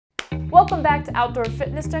Welcome back to Outdoor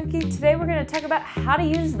Fitness Junkie. Today we're going to talk about how to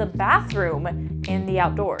use the bathroom in the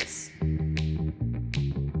outdoors.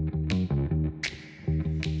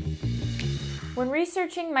 When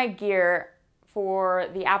researching my gear for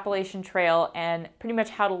the Appalachian Trail and pretty much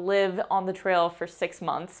how to live on the trail for 6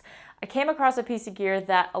 months, I came across a piece of gear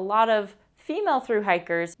that a lot of female thru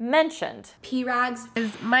hikers mentioned. P-rags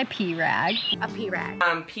is my P-rag. A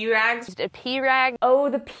P-rag. P-rags. A P-rag. Oh,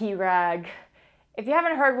 the P-rag. If you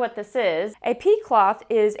haven't heard what this is, a P-cloth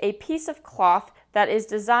is a piece of cloth that is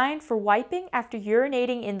designed for wiping after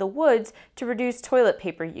urinating in the woods to reduce toilet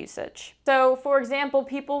paper usage. So, for example,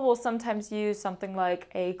 people will sometimes use something like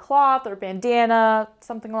a cloth or bandana,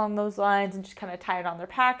 something along those lines, and just kind of tie it on their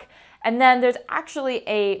pack. And then there's actually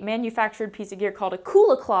a manufactured piece of gear called a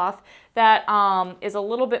Kula cloth that is a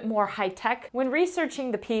little bit more high-tech. When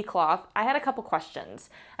researching the P cloth, I had a couple questions.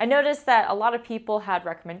 I noticed that a lot of people had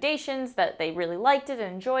recommendations, that they really liked it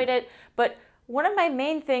and enjoyed it, but one of my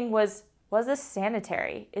main thing was this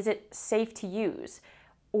sanitary? Is it safe to use?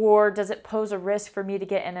 Or does it pose a risk for me to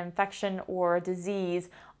get an infection or a disease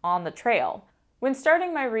on the trail? When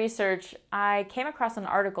starting my research, I came across an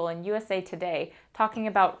article in USA Today talking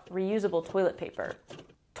about reusable toilet paper.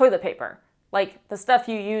 Toilet paper, like the stuff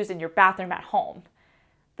you use in your bathroom at home.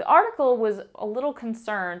 The article was a little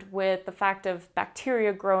concerned with the fact of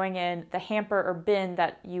bacteria growing in the hamper or bin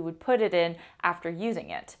that you would put it in after using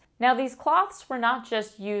it. Now, these cloths were not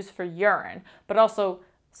just used for urine, but also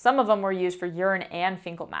some of them were used for urine and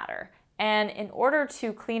fecal matter. And in order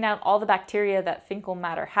to clean out all the bacteria that fecal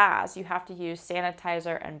matter has, you have to use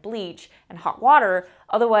sanitizer and bleach and hot water.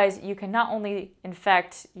 Otherwise, you can not only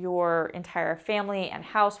infect your entire family and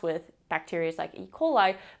house with bacteria like E.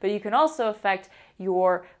 coli, but you can also affect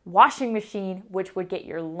your washing machine, which would get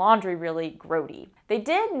your laundry really grody. They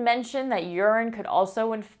did mention that urine could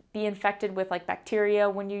also be infected with like bacteria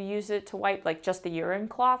when you use it to wipe, like just the urine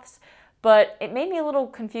cloths. But it made me a little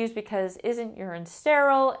confused because isn't urine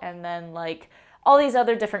sterile? And then like all these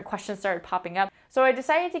other different questions started popping up. So I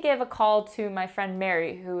decided to give a call to my friend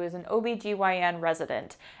Mary, who is an OBGYN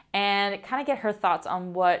resident, and kind of get her thoughts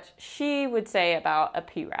on what she would say about a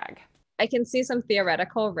P-rag. I can see some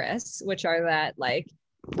theoretical risks, which are that like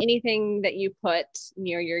anything that you put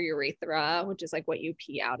near your urethra, which is like what you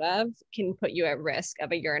pee out of, can put you at risk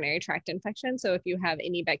of a urinary tract infection. So if you have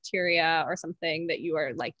any bacteria or something that you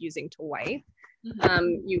are like using to wipe,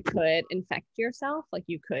 you could infect yourself. Like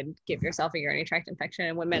you could give yourself a urinary tract infection.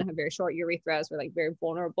 And when men have very short urethras, we're like very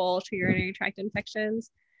vulnerable to urinary tract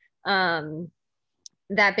infections.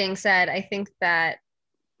 That being said, I think that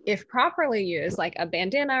if properly used, like a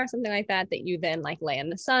bandana or something like that, that you then like lay in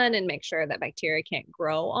the sun and make sure that bacteria can't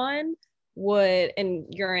grow on, and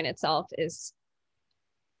urine itself is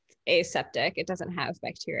aseptic, it doesn't have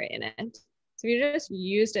bacteria in it. So if you just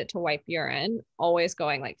used it to wipe urine, always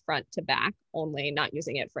going like front to back, only not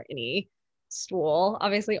using it for any stool,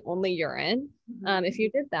 obviously only urine. If you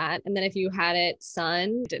did that, and then if you had it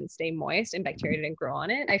sun, didn't stay moist and bacteria didn't grow on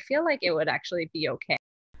it, I feel like it would actually be okay.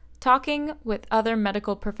 Talking with other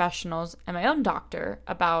medical professionals and my own doctor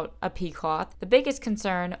about a P-cloth, the biggest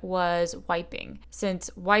concern was wiping,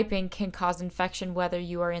 since wiping can cause infection whether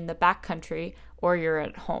you are in the backcountry or you're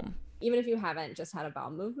at home. Even if you haven't just had a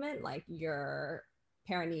bowel movement, like your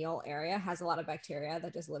perineal area has a lot of bacteria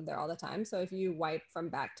that just live there all the time. So if you wipe from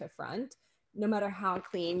back to front, no matter how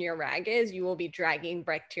clean your rag is, you will be dragging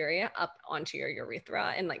bacteria up onto your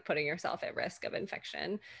urethra and like putting yourself at risk of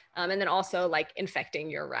infection. And then also like infecting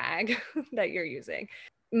your rag that you're using.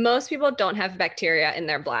 Most people don't have bacteria in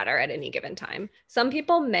their bladder at any given time. Some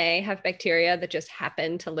people may have bacteria that just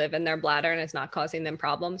happen to live in their bladder and it's not causing them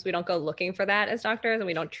problems. We don't go looking for that as doctors, and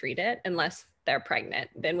we don't treat it unless they're pregnant.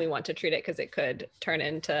 Then we want to treat it because it could turn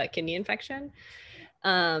into kidney infection.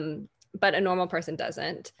 But a normal person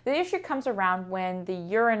doesn't. The issue comes around when the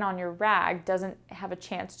urine on your rag doesn't have a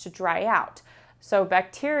chance to dry out. So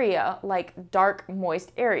bacteria like dark,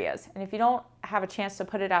 moist areas. And if you don't have a chance to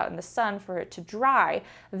put it out in the sun for it to dry,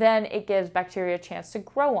 then it gives bacteria a chance to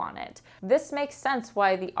grow on it. This makes sense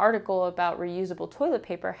why the article about reusable toilet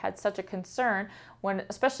paper had such a concern,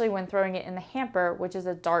 especially when throwing it in the hamper, which is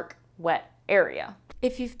a dark, wet area.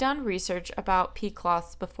 If you've done research about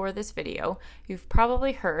P-cloths before this video, you've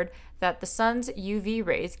probably heard that the sun's UV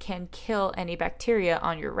rays can kill any bacteria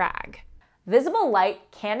on your rag. Visible light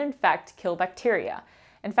can in fact kill bacteria.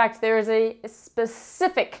 In fact, there is a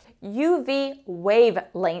specific UV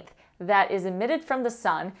wavelength that is emitted from the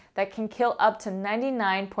sun that can kill up to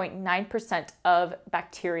 99.9% of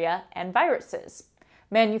bacteria and viruses.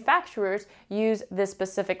 Manufacturers use this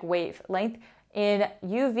specific wavelength in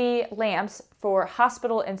UV lamps for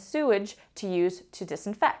hospital and sewage to use to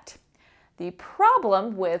disinfect. The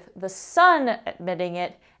problem with the sun emitting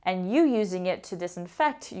it and you using it to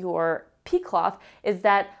disinfect your pea cloth is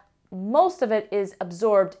that most of it is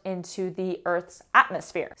absorbed into the Earth's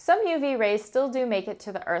atmosphere. Some UV rays still do make it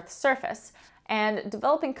to the Earth's surface, and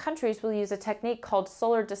developing countries will use a technique called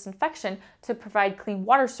solar disinfection to provide clean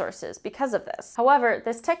water sources because of this. However,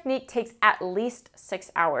 this technique takes at least 6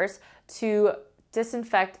 hours to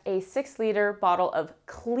disinfect a 6-liter bottle of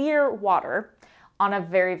clear water on a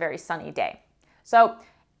very, very sunny day. So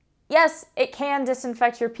yes, it can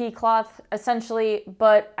disinfect your pea cloth essentially,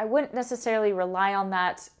 but I wouldn't necessarily rely on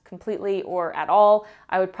that completely or at all.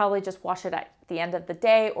 I would probably just wash it at the end of the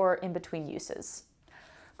day or in between uses.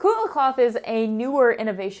 Kula cloth is a newer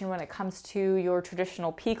innovation when it comes to your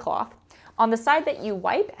traditional pea cloth. On the side that you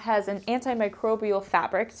wipe has an antimicrobial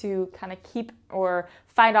fabric to kind of keep or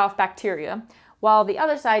fight off bacteria, while the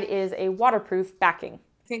other side is a waterproof backing.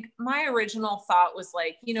 I think my original thought was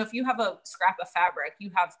like, you know, if you have a scrap of fabric, you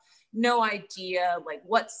have no idea like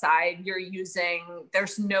what side you're using.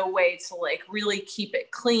 There's no way to like really keep it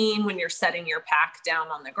clean when you're setting your pack down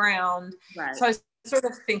on the ground. Right. So I was sort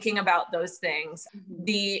of thinking about those things. Mm-hmm.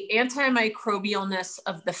 The antimicrobialness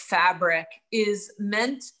of the fabric is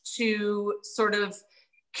meant to sort of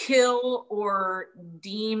kill or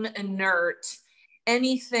deem inert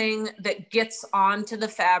anything that gets onto the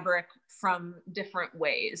fabric from different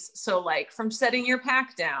ways. So like from setting your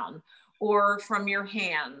pack down or from your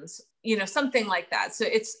hands, you know, something like that. So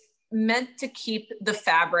it's meant to keep the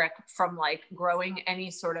fabric from like growing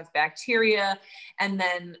any sort of bacteria. And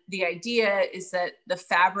then the idea is that the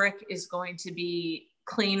fabric is going to be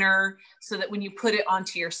cleaner so that when you put it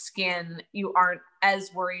onto your skin, you aren't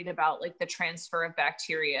as worried about like the transfer of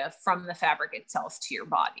bacteria from the fabric itself to your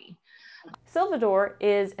body. Silvador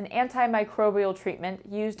is an antimicrobial treatment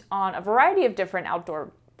used on a variety of different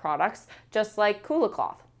outdoor products, just like Kula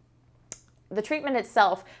cloth. The treatment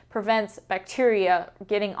itself prevents bacteria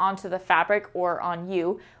getting onto the fabric or on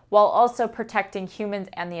you, while also protecting humans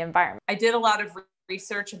and the environment. I did a lot of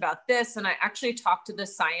research about this, and I actually talked to the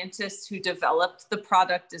scientists who developed the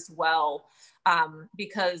product as well,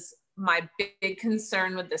 because my big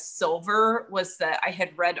concern with the silver was that I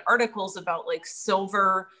had read articles about like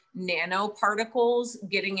silver nanoparticles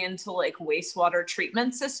getting into like wastewater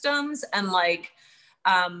treatment systems and like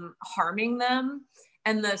harming them.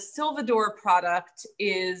 And the Silvador product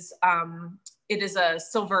is, it is a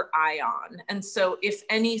silver ion. And so if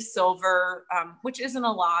any silver, which isn't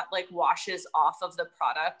a lot, like washes off of the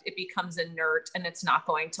product, it becomes inert and it's not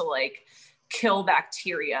going to like kill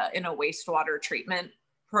bacteria in a wastewater treatment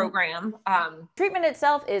program. Treatment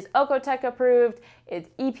itself is Ocotec approved, it's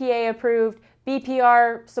EPA approved,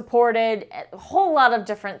 BPR supported, a whole lot of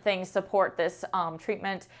different things support this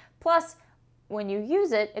treatment. Plus, when you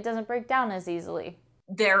use it, it doesn't break down as easily.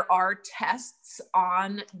 There are tests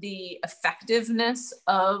on the effectiveness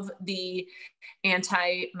of the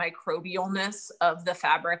antimicrobialness of the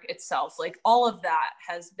fabric itself. Like all of that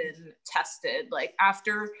has been tested. Like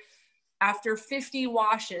after 50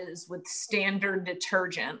 washes with standard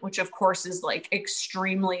detergent, which of course is like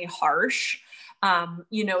extremely harsh,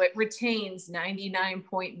 you know, it retains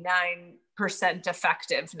 99.9%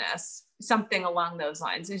 effectiveness. Something along those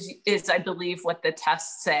lines is I believe what the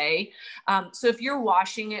tests say. So if you're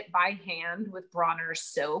washing it by hand with Bronner's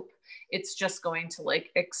soap, it's just going to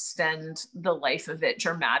like extend the life of it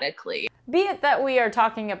dramatically. Be it that we are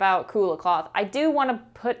talking about Kula cloth, I do want to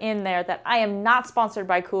put in there that I am not sponsored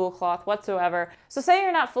by Kula cloth whatsoever. So say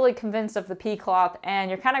you're not fully convinced of the pea cloth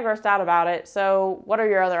and you're kind of grossed out about it, so what are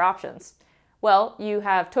your other options? Well, you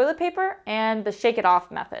have toilet paper and the shake it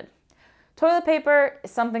off method. Toilet paper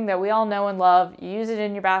is something that we all know and love. You use it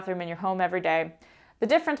in your bathroom in your home every day. The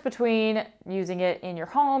difference between using it in your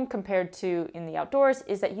home compared to in the outdoors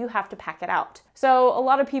is that you have to pack it out. So a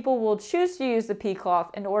lot of people will choose to use the pea cloth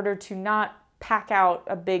in order to not pack out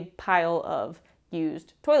a big pile of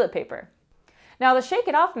used toilet paper. Now the shake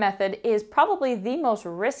it off method is probably the most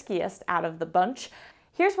riskiest out of the bunch.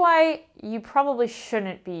 Here's why you probably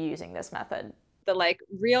shouldn't be using this method. The like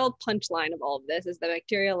real punchline of all of this is that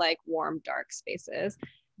bacteria like warm, dark spaces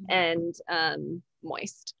and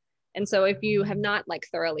moist. And so if you have not like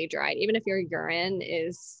thoroughly dried, even if your urine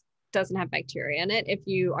doesn't have bacteria in it, if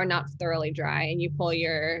you are not thoroughly dry and you pull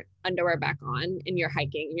your underwear back on and you're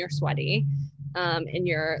hiking and you're sweaty, and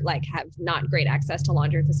you're like have not great access to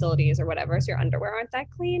laundry facilities or whatever, so your underwear aren't that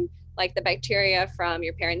clean, like the bacteria from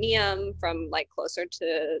your perineum, from like closer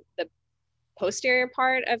to the posterior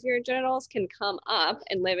part of your genitals can come up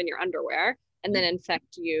and live in your underwear and then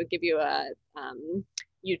infect you, give you a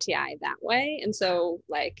UTI that way. And so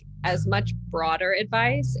like as much broader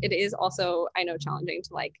advice, it is also, I know, challenging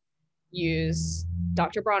to like use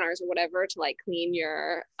Dr. Bronner's or whatever to like clean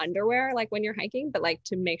your underwear, like when you're hiking, but like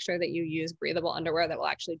to make sure that you use breathable underwear that will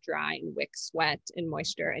actually dry and wick sweat and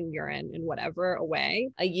moisture and urine and whatever away.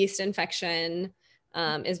 A yeast infection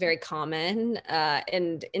is very common.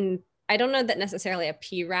 And I don't know that necessarily a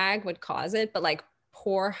pee rag would cause it, but like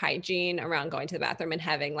poor hygiene around going to the bathroom and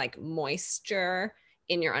having like moisture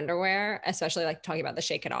in your underwear, especially like talking about the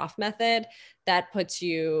shake it off method, that puts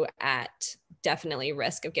you at definitely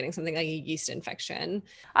risk of getting something like a yeast infection.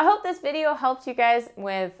 I hope this video helped you guys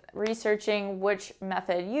with researching which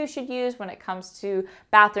method you should use when it comes to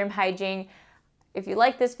bathroom hygiene. If you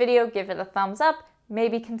like this video, give it a thumbs up,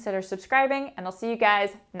 maybe consider subscribing, and I'll see you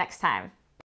guys next time.